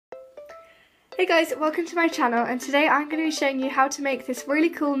Hey guys, welcome to my channel, and today I'm going to be showing you how to make this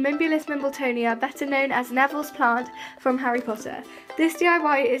really cool Mimbulus Mimbletonia, better known as Neville's plant from Harry Potter. This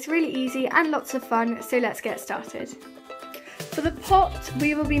DIY is really easy and lots of fun, so let's get started. For the pot,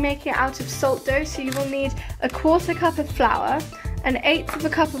 we will be making it out of salt dough, so you will need a 1/4 cup of flour, an 1/8 of a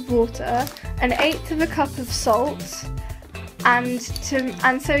cup of water, an 1/8 of a cup of salt, and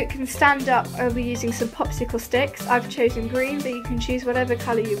so it can stand up, I'll be using some popsicle sticks. I've chosen green, but you can choose whatever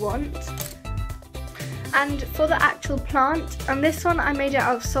colour you want. And for the actual plant, and this one I made it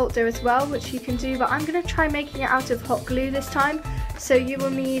out of salt dough as well, which you can do, but I'm going to try making it out of hot glue this time. So you will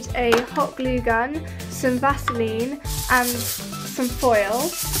need a hot glue gun, some Vaseline and some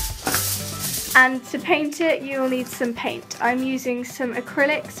foil. And to paint it, you will need some paint. I'm using some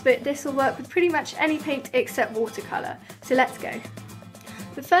acrylics, but this will work with pretty much any paint except watercolour. So let's go.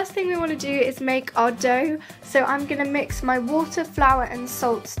 The first thing we want to do is make our dough. So I'm going to mix my water, flour and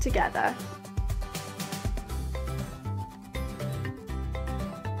salt together.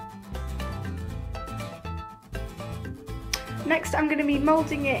 Next, I'm going to be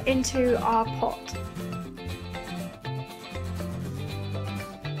moulding it into our pot.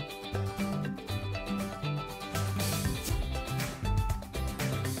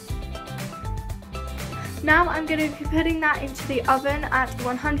 Now I'm going to be putting that into the oven at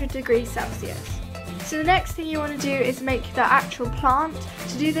 100 degrees Celsius. So the next thing you want to do is make the actual plant.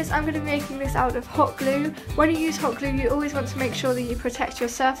 To do this, I'm going to be making this out of hot glue. When you use hot glue, you always want to make sure that you protect your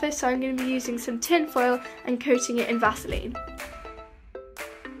surface, so I'm going to be using some tin foil and coating it in Vaseline.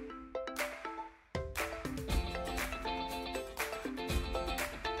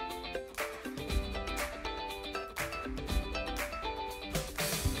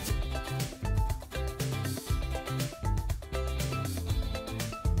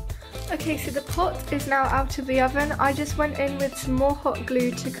 Okay, so the pot is now out of the oven. I just went in with some more hot glue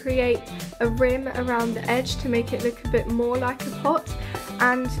to create a rim around the edge to make it look a bit more like a pot.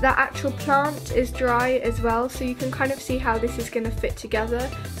 And the actual plant is dry as well, so you can kind of see how this is going to fit together.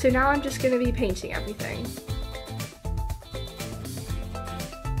 So now I'm just going to be painting everything.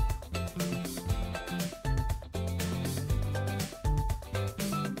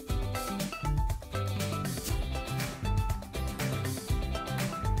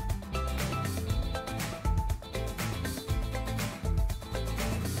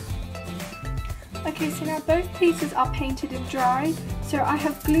 Okay, so now both pieces are painted and dry, so I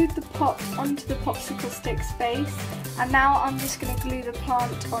have glued the pot onto the popsicle stick's base, and now I'm just going to glue the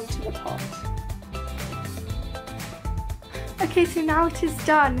plant onto the pot. Okay, so now it is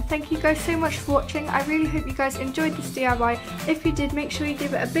done. Thank you guys so much for watching. I really hope you guys enjoyed this DIY. If you did, make sure you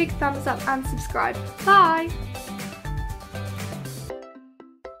give it a big thumbs up and subscribe. Bye!